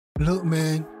Look,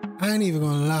 man, I ain't even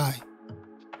gonna lie.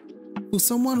 To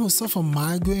someone who suffered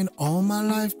migraine all my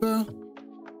life, bro,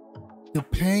 the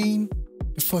pain,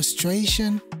 the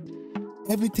frustration,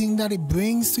 everything that it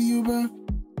brings to you, bro,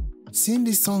 seeing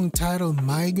this song titled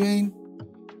Migraine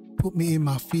put me in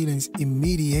my feelings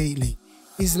immediately.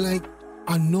 It's like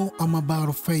I know I'm about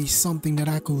to face something that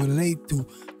I could relate to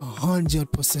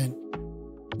 100%.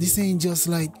 This ain't just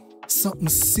like something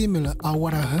similar or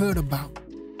what I heard about.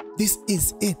 This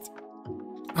is it.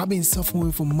 I've been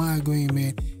suffering from migraine,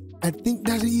 man. I think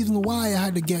that's the reason why I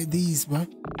had to get these, bro.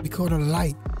 Because of the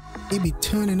light. It be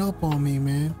turning up on me,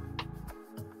 man.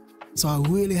 So I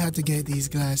really had to get these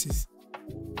glasses.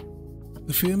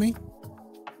 You feel me?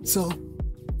 So,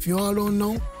 if you all don't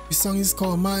know, the song is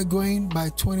called Migraine by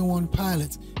 21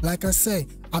 Pilots. Like I say,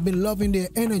 I've been loving their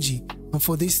energy. And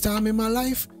for this time in my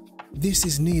life, this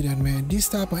is needed, man. This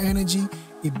type of energy,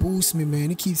 it boosts me, man.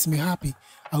 It keeps me happy.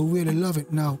 I really love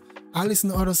it. Now, I listen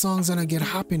to other songs and I get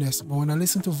happiness. But when I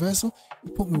listen to Vessel,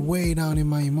 it put me way down in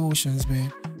my emotions,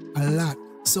 man. A lot.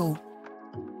 So,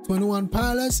 21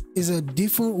 Pilots is a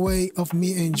different way of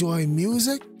me enjoying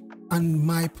music and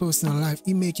my personal life.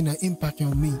 It making an impact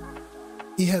on me.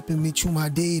 It helping me through my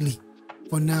daily.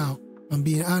 For now, I'm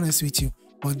being honest with you.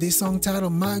 But this song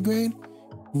titled Migraine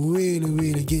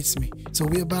really gets me. So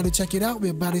we're about to check it out.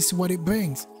 We're about to see what it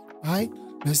brings. All right,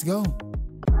 let's go.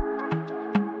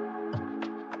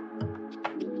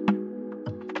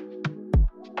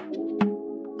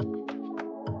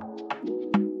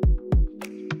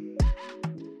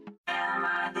 Am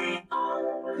I the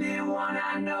only one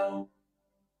I know?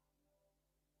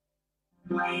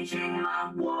 Waging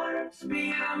my wars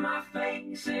behind my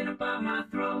face and above my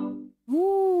throat.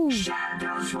 Woo.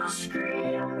 Shadows will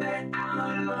scream that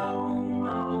I'm alone.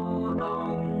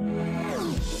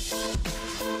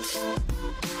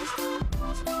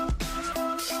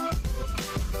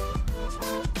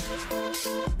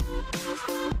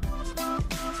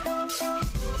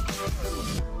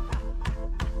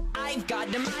 I've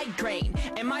got a migraine,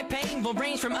 and my pain will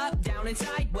range from up, down, and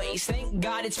sideways. Thank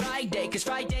God it's Friday, cause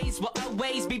Fridays will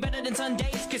always be better than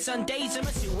Sundays, cause Sundays are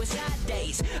my suicide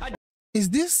days. Is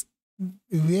this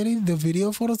really the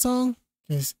video for the song?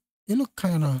 Because it look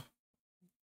kind of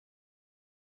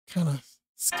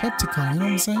skeptical, you know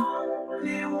what I'm saying?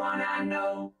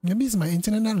 Maybe it's my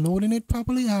internet not loading it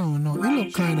properly. I don't know. It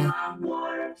look kind of.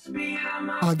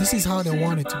 Oh, this is how they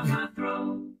want it to be.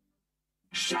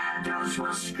 Shadows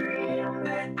will scream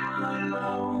that I'm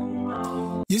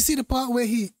alone. You see the part where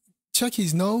he check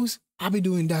his nose? I'll be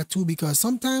doing that too, because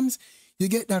sometimes you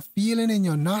get that feeling in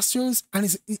your nostrils and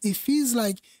it feels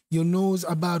like your nose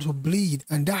about to bleed.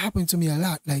 And that happened to me a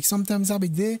lot. Like sometimes I'll be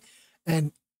there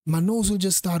and my nose will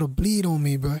just start to bleed on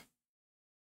me, bro.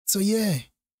 So yeah,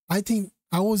 I think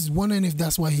I was wondering if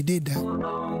that's why he did that.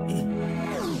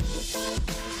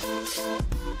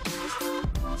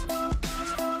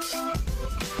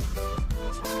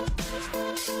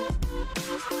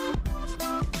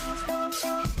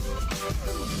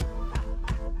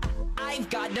 I've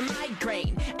got a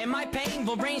migraine, and my pain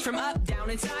will range from up, down,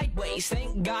 and sideways.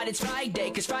 Thank God it's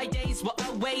Friday, cause Fridays will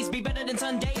always be better than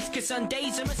Sundays, cause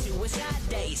Sundays are my suicide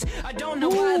days. I don't know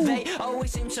why they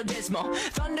always seem so dismal.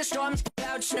 Thunderstorms,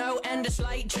 cloud, snow, and a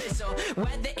slight drizzle.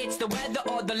 Whether it's the weather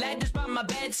or the letters by my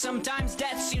bed, sometimes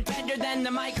death seems better than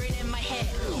the migraine in my head.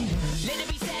 Let it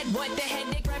be said what the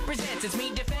headache represents. It's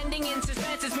me defending in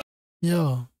suspense. It's me.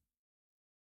 Yo,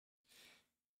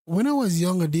 when I was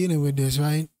younger dealing with this,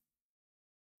 right?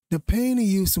 The pain he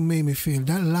used to make me feel,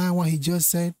 that line what he just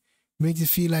said, makes you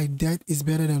feel like death is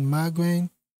better than migraine.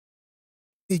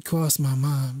 It crossed my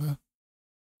mind, bro.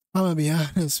 I'm gonna be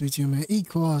honest with you, man. It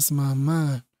crossed my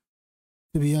mind,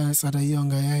 to be honest, at a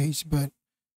younger age. But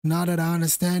now that I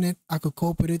understand it, I could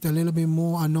cope with it a little bit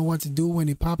more. I know what to do when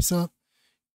it pops up.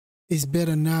 It's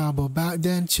better now, but back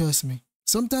then, trust me.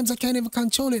 Sometimes I can't even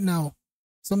control it now.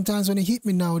 Sometimes when it hit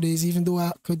me nowadays, even though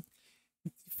I could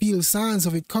feel signs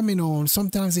of it coming on,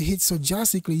 sometimes it hits so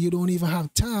drastically you don't even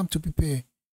have time to prepare.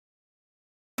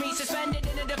 Me suspended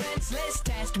in a defenseless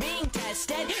test, being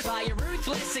tested by a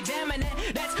ruthless examiner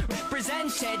that's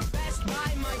represented best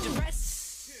by my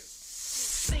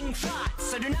depressing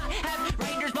thoughts. I do not have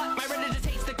raiders, but my ready to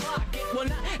taste the clock. It will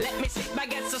not let me sleep. I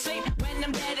guess I'll sleep when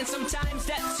I'm dead, and sometimes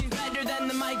death seems better than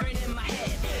the migraine in my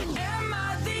head. Am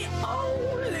I the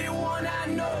only one I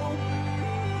know?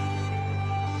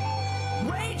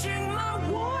 Waging my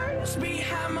wars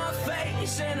behind my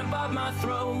face and above my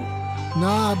throat.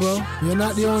 Nah, bro, you're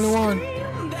not the only one.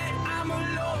 That I'm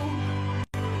alone.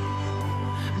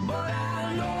 But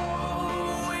I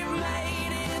know we've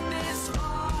made it this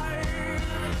far,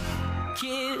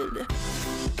 kid.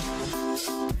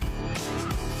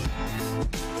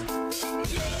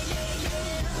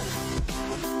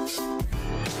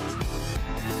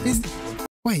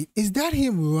 Wait, is that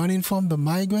him running from the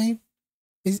migraine?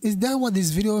 Is that what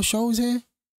this video shows here?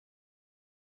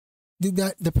 Did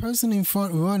that the person in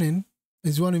front running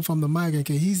is running from the migraine?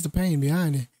 Okay, he's the pain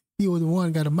behind it. He was the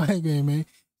one got a migraine, man.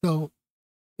 So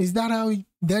is that how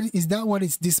is that what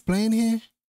it's displaying here?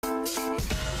 I am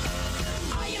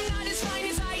not as fine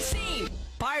as I seem.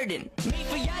 Pardon me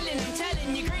for yelling, I'm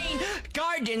telling you green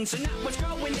gardens are not what's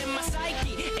growing in my psyche.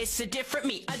 It's a different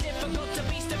me, a difficult to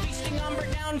beast, a feasting on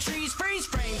burnt down trees. Freeze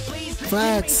frame, please.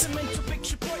 Facts. Mental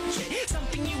picture portrait,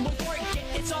 something you won't forget.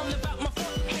 It's all about my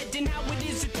forehead and how it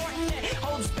is important.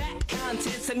 Holds back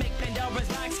contents and make Pandora's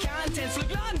box contents look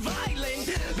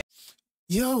non-violent.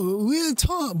 Yo, real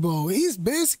talk, bro. He's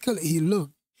basically,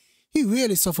 he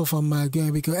really suffer from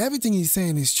migraine because everything he's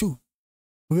saying is true.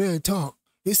 Real talk.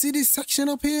 You see this section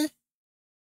up here?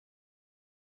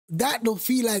 That don't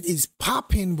feel like it's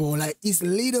popping, bro. Like it's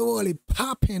literally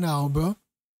popping out, bro.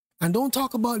 And don't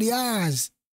talk about the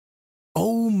eyes.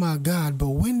 Oh my God, bro.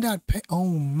 When that oh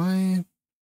man.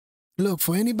 Look,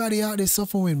 for anybody out there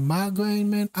suffering with migraine,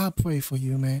 man, I pray for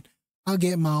you, man. I'll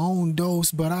get my own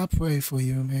dose, but I pray for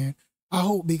you, man. I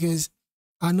hope, because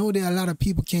I know that a lot of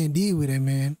people can't deal with it,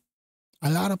 man. A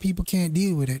lot of people can't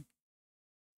deal with it.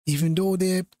 Even though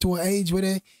they're to an age where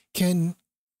they can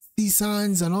see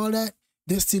signs and all that,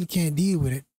 they still can't deal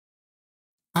with it.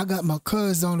 I got my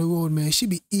cousin on the road, man. She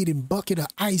be eating bucket of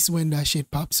ice when that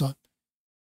shit pops up.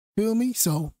 Feel me?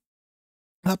 So,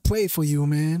 I pray for you,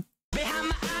 man. Behind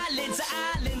my eyelids are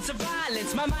islands of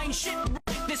violence. My mind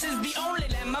shipwrecked. This is the only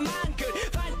land my mind could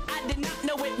find. I did not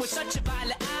know it was such a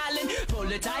violent island, full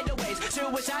of tidal waves,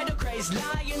 suicidal crazed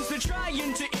lions. They're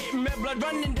trying to eat me, blood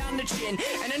running down the chin.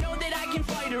 And I know that I can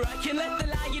fight her, I can let the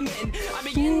lion win. I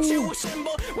begin to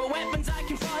assemble what weapons I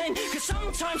can find, cause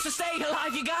sometimes to stay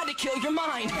alive you gotta kill your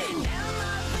mind. Am I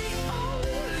the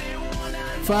only one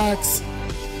I know? Facts.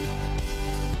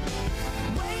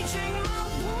 Waging my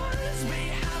wars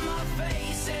behind my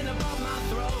face and above my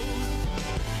throat.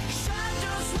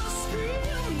 Shadows will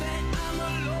scream that I'm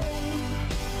alone,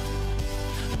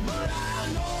 but I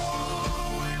know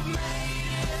we've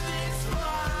made it this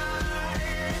far,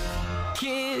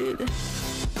 kid.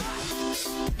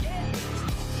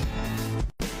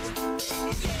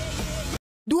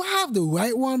 Do I have the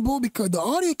right one, bro? Because the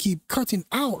audio keep cutting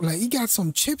out. Like, it got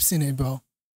some chips in it, bro.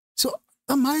 So,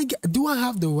 do I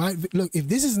have the right? Look, if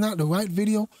this is not the right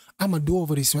video, I'm gonna do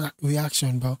over this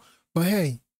reaction, bro. But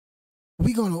hey,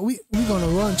 we gonna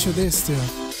run through this still.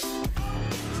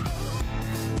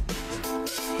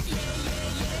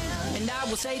 I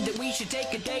will say that we should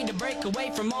take a day to break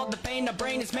away from all the pain our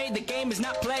brain has made. The game is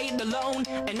not played alone.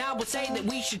 And I would say that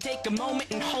we should take a moment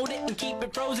and hold it and keep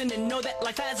it frozen and know that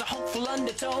life has a hopeful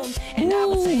undertone. And I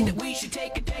would say that we should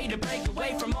take a day to break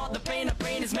away from all the pain our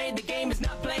brain has made. The game is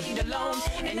not played alone.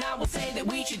 And I would say that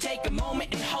we should take a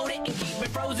moment and hold it and keep it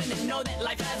frozen and know that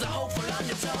life has a hopeful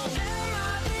undertone. Am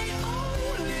I the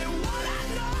only one I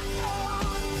know?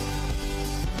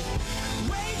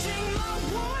 Waging my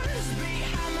wars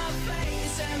behind my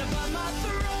face and above my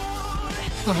throat.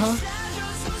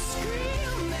 Shadows will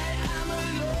scream that I'm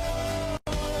alone,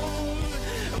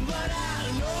 but I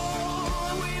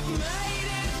know we've made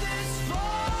it this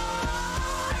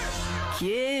far,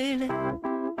 kid.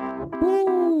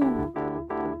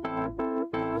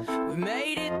 We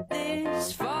made it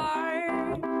this far.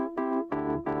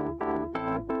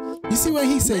 You see what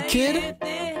he said, kid?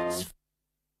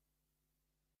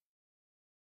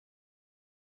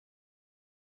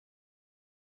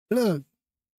 Look,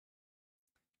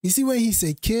 you see what he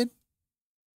said, kid?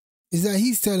 Is that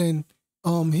he's telling,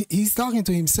 he's talking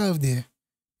to himself there.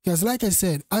 Because like I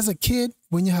said, as a kid,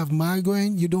 when you have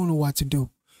migraine, you don't know what to do.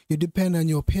 You depend on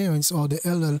your parents or the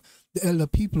elder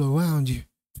people around you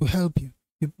to help you.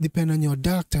 You depend on your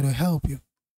doctor to help you.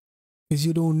 Because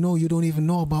you don't even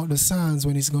know about the signs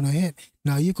when it's going to hit.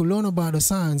 Now, you can learn about the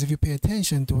signs if you pay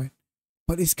attention to it.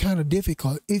 But it's kind of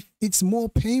difficult. It's more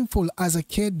painful as a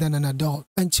kid than an adult.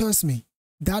 And trust me,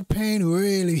 that pain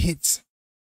really hits.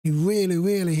 It really,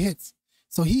 really hits.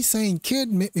 So he's saying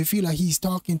kid make me feel like he's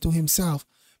talking to himself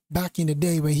back in the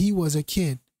day when he was a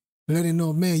kid. Let him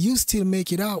know, man, you still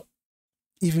make it out,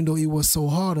 even though it was so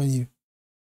hard on you.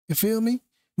 You feel me?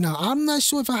 Now, I'm not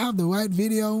sure if I have the right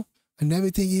video and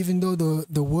everything, even though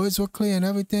the words were clear and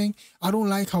everything. I don't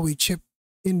like how we chip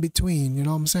in between, you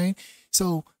know what I'm saying?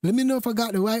 So let me know if I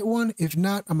got the right one. If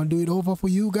not, I'm going to do it over for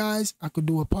you guys. I could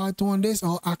do a part 2 on this,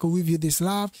 or I could review this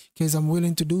live because I'm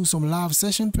willing to do some live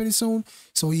session pretty soon.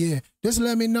 So yeah, just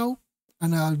let me know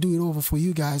and I'll do it over for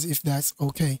you guys if that's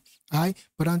okay. All right.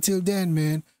 But until then,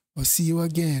 man, I'll see you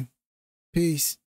again. Peace.